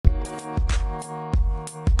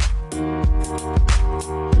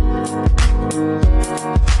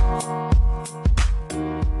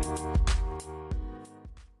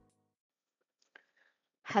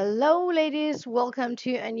Hello, ladies. Welcome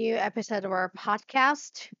to a new episode of our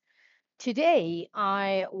podcast. Today,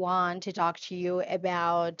 I want to talk to you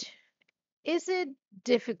about is it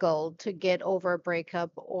difficult to get over a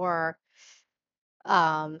breakup or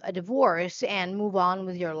a divorce and move on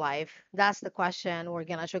with your life? That's the question we're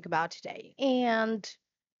going to talk about today. And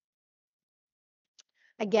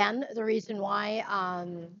again, the reason why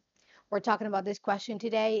we're talking about this question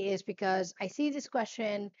today is because I see this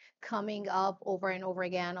question coming up over and over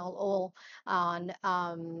again, all on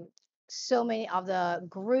so many of the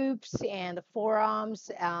groups and the forums,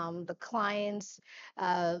 the clients,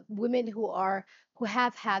 women who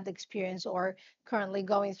have had the experience or currently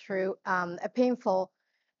going through a painful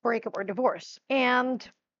breakup or divorce. And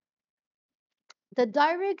the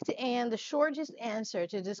direct and the shortest answer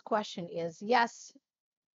to this question is yes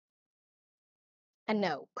and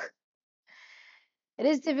no. It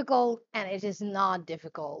is difficult and it is not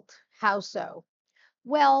difficult. How so?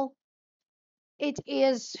 Well, it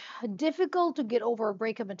is difficult to get over a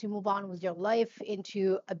breakup and to move on with your life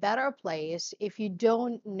into a better place if you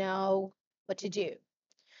don't know what to do.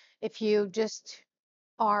 If you just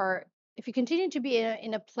are, if you continue to be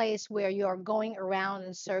in a place where you're going around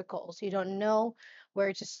in circles, you don't know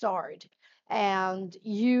where to start, and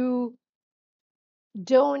you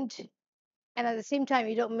don't, and at the same time,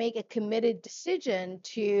 you don't make a committed decision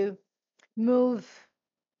to move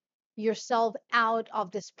yourself out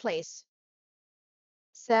of this place.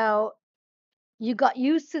 So you got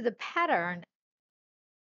used to the pattern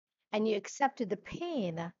and you accepted the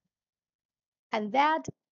pain. And that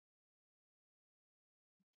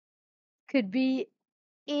could be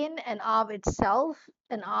in and of itself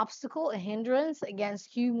an obstacle, a hindrance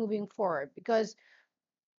against you moving forward because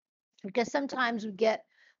sometimes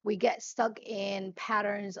we get stuck in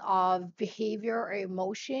patterns of behavior or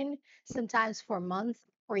emotion, sometimes for months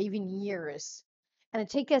or even years. And it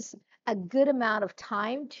takes us a good amount of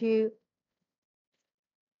time to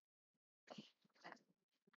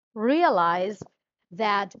realize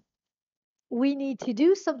that we need to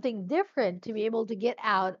do something different to be able to get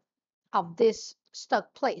out of this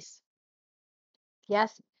stuck place.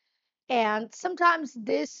 Yes. And sometimes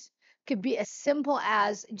this could be as simple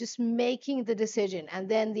as just making the decision, and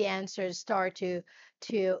then the answers start to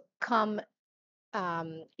come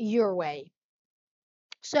your way.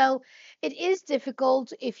 So it is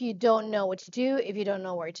difficult if you don't know what to do, if you don't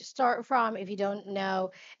know where to start from, if you don't know,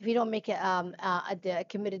 if you don't make a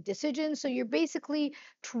committed decision. So you're basically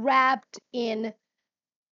trapped in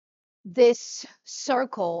this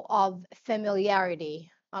circle of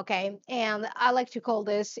familiarity. Okay. And I like to call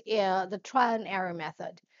this the trial and error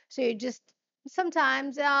method. So you just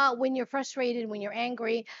sometimes when you're frustrated, when you're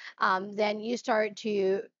angry, then you start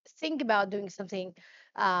to think about doing something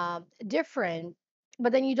different,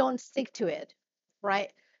 but then you don't stick to it.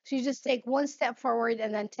 Right. So you just take one step forward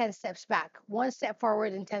and then 10 steps back, one step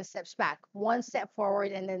forward and 10 steps back, one step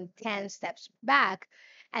forward and then 10 steps back.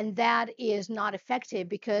 And that is not effective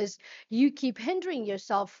because you keep hindering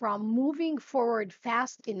yourself from moving forward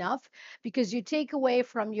fast enough because you take away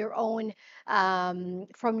from your own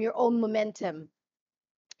momentum.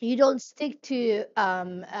 You don't stick to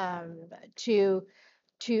to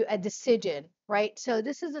a decision, right? So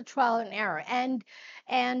this is a trial and error, and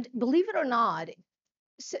believe it or not,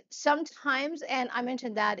 sometimes, and I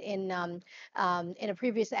mentioned that in a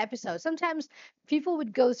previous episode, sometimes people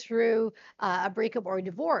would go through a breakup or a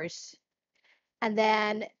divorce, and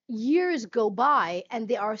then years go by and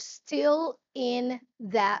they are still in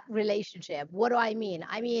that relationship. What do I mean?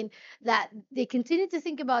 I mean that they continue to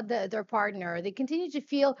think about their partner, they continue to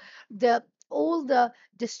feel the all the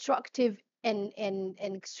destructive and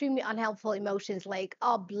extremely unhelpful emotions like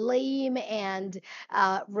blame and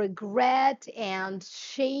regret and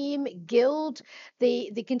shame, guilt. They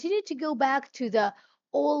continue to go back to the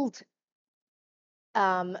old,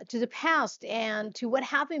 to the past and to what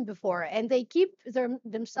happened before, and they keep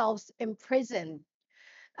themselves imprisoned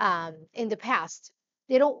in the past.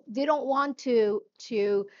 They don't want to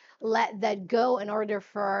let that go in order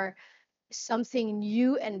for something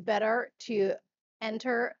new and better to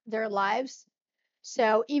enter their lives.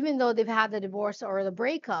 So even though they've had the divorce or the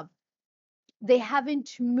breakup, they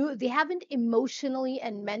haven't emotionally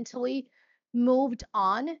and mentally moved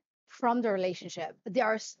on from the relationship. They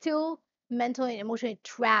are still mentally and emotionally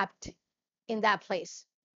trapped in that place.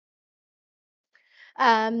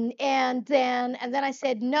 And then I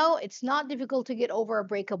said, no, it's not difficult to get over a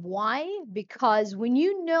breakup. Why? Because when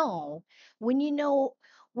you know when you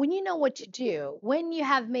know what to do, when you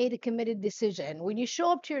have made a committed decision, when you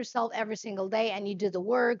show up to yourself every single day and you do the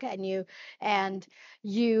work and you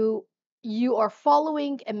you are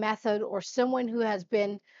following a method or someone who has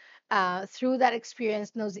been through that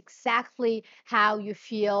experience, knows exactly how you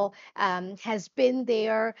feel, has been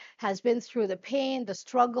there, has been through the pain, the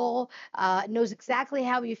struggle, knows exactly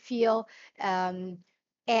how you feel, um,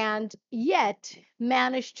 and yet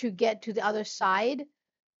managed to get to the other side,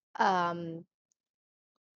 um,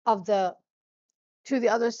 of the to the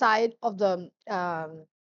other side of the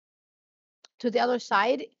to the other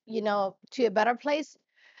side, to a better place.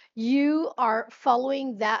 You are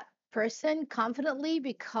following that person confidently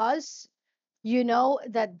because you know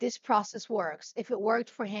that this process works. If it worked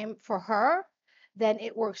for him, for her, then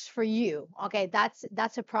it works for you. Okay,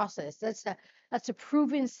 that's a process. That's a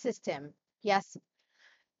proven system. Yes.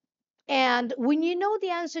 And when you know the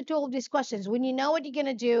answer to all of these questions, when you know what you're going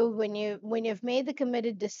to do, when you've made the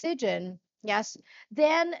committed decision, yes,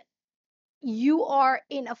 then you are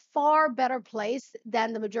in a far better place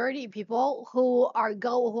than the majority of people who are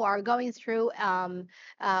going through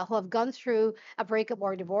who have gone through a breakup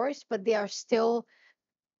or divorce, but they are still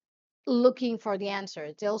looking for the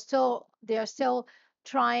answer. They are still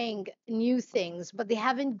trying new things, but they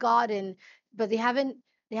haven't gotten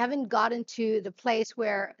to the place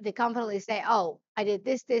where they confidently say, "Oh, I did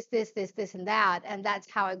this, and that, and that's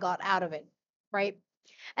how I got out of it." Right?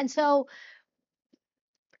 And so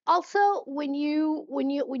also when you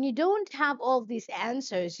don't have all of these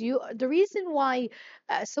answers, the reason why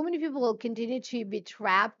so many people will continue to be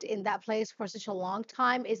trapped in that place for such a long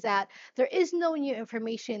time is that there is no new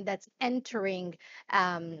information that's entering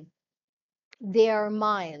um, their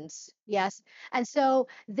minds. Yes. And so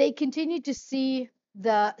they continue to see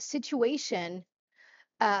the situation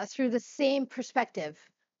through the same perspective.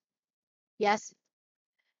 Yes.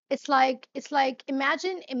 It's like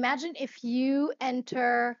imagine if you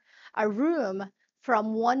enter a room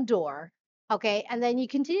from one door, okay, and then you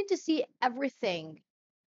continue to see everything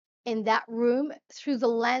in that room through the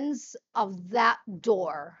lens of that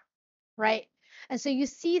door, right? And so you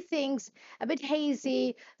see things a bit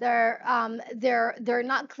hazy. They're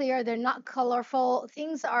not clear. They're not colorful.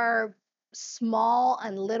 Things are small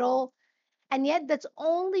and little, and yet the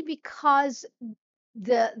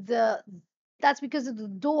that's because of the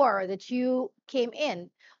door that you came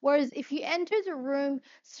in. Whereas if you enter the room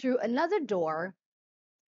through another door,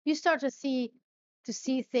 you start to see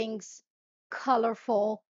things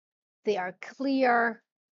colorful, they are clear,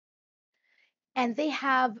 and they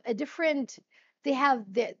have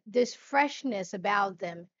this freshness about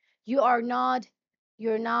them. You are not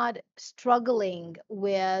you're not struggling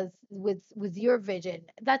with your vision.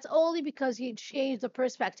 That's only because you change the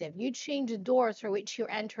perspective, you change the door through which you're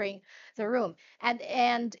entering the room. And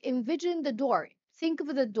envision the door, think of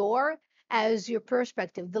the door as your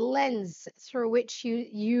perspective, the lens through which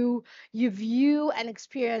you view and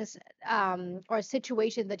experience or a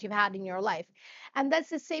situation that you've had in your life. And that's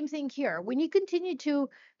the same thing here. When you continue to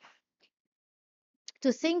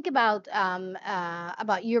think about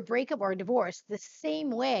your breakup or divorce the same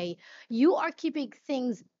way, you are keeping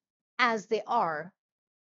things as they are.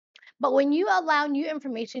 But when you allow new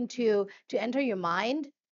information to enter your mind,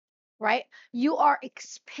 right, you're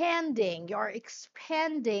expanding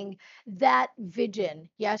that vision.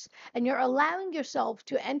 Yes. And you're allowing yourself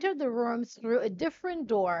to enter the room through a different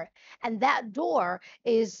door, and that door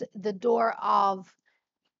is the door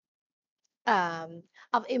um,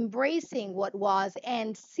 of embracing what was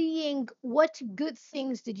and seeing what good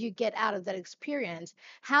things did you get out of that experience.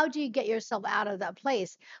 How do you get yourself out of that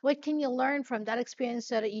place? What can you learn from that experience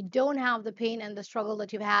so that you don't have the pain and the struggle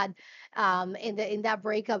that you've had in that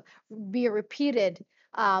breakup be repeated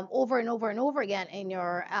over and over and over again in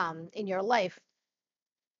your life?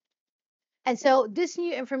 And so this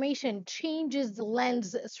new information changes the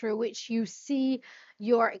lens through which you see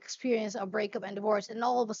your experience of breakup and divorce. And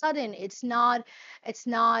all of a sudden it's not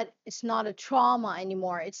a trauma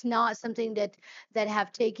anymore. It's not something that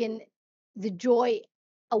have taken the joy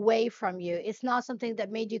away from you. It's not something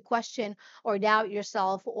that made you question or doubt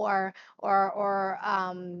yourself or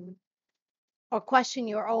question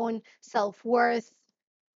your own self-worth,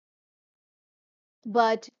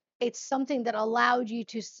 but it's something that allowed you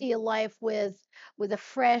to see life with a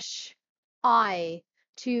fresh eye,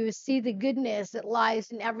 to see the goodness that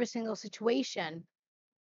lies in every single situation.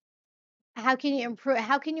 How can you improve,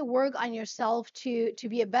 how can you work on yourself to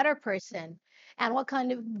be a better person? And what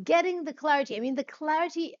kind of getting the clarity, I mean, the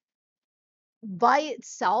clarity by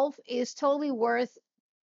itself is totally worth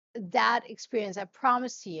that experience. I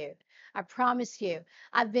promise you. I promise you.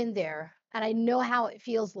 I've been there and I know how it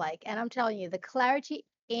feels like. And I'm telling you, the clarity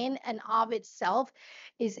in and of itself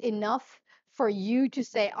is enough for you to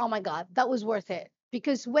say, oh my God, that was worth it.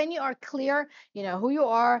 Because when you are clear, you know who you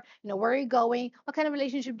are, you know where you're going, what kind of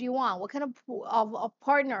relationship do you want, what kind of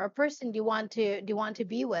partner or person do you want to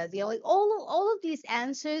be with, you know, like all of these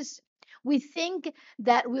answers, we think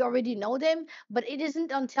that we already know them, but it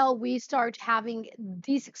isn't until we start having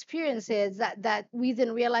these experiences that we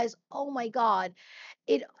then realize, oh my god,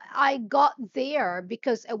 it I got there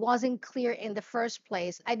because I wasn't clear in the first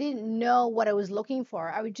place. I didn't know what I was looking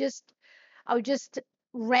for. I was just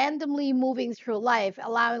randomly moving through life,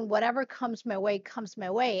 allowing whatever comes my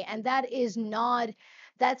way. And that's not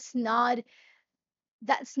that's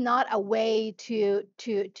not a way to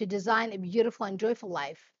design a beautiful and joyful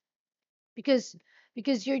life. Because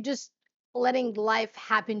you're just letting life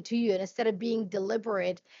happen to you, and instead of being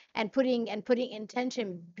deliberate and putting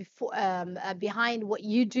intention behind what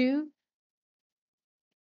you do.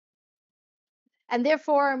 And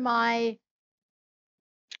therefore my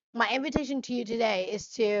invitation to you today is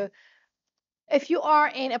to, if you are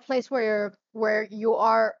in a place where you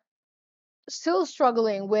are still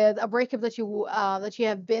struggling with a breakup that you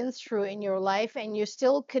have been through in your life, and you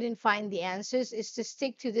still couldn't find the answers, is to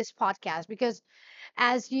stick to this podcast. Because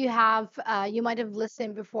as you might have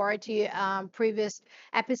listened before to previous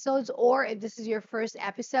episodes, or if this is your first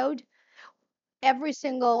episode, every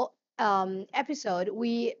single episode,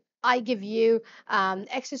 we I give you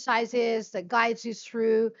exercises that guides you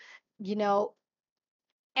through, you know,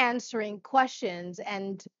 answering questions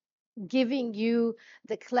and giving you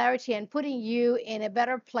the clarity and putting you in a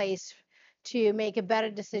better place to make a better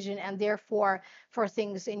decision, and therefore for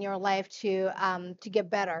things in your life to get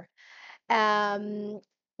better. um,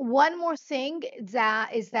 One more thing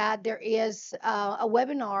that is that there is a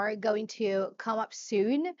webinar going to come up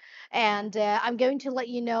soon, and I'm going to let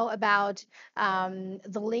you know about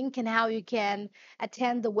the link and how you can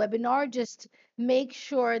attend the webinar. Just make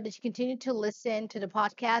sure that you continue to listen to the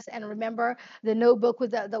podcast, and remember the notebook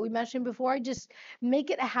that we mentioned before. Just make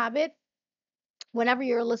it a habit whenever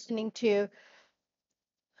you're listening to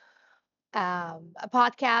a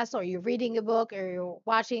podcast, or you're reading a book, or you're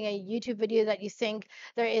watching a YouTube video that you think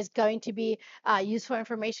there is going to be useful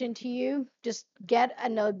information to you, just get a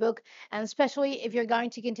notebook. And especially if you're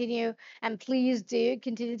going to continue, and please do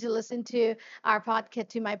continue to listen to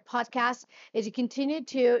my podcast, is you continue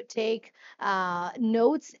to take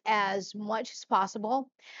notes as much as possible,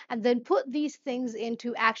 and then put these things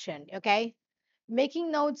into action. Okay,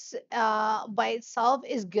 making notes by itself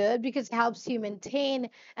is good because it helps you maintain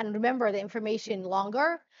and remember the information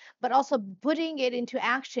longer, but also putting it into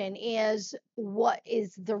action is what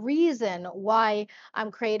is the reason why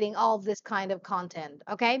I'm creating all of this kind of content.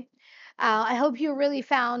 Okay, I hope you really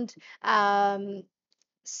found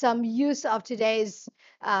some use of today's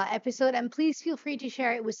episode, and please feel free to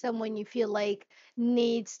share it with someone you feel like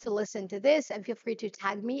needs to listen to this, and feel free to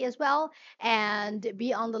tag me as well, and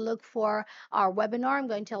be on the look for our webinar. I'm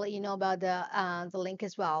going to let you know about the link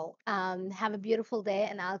as well. Have a beautiful day,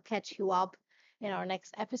 and I'll catch you up in our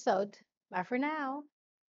next episode. Bye for now.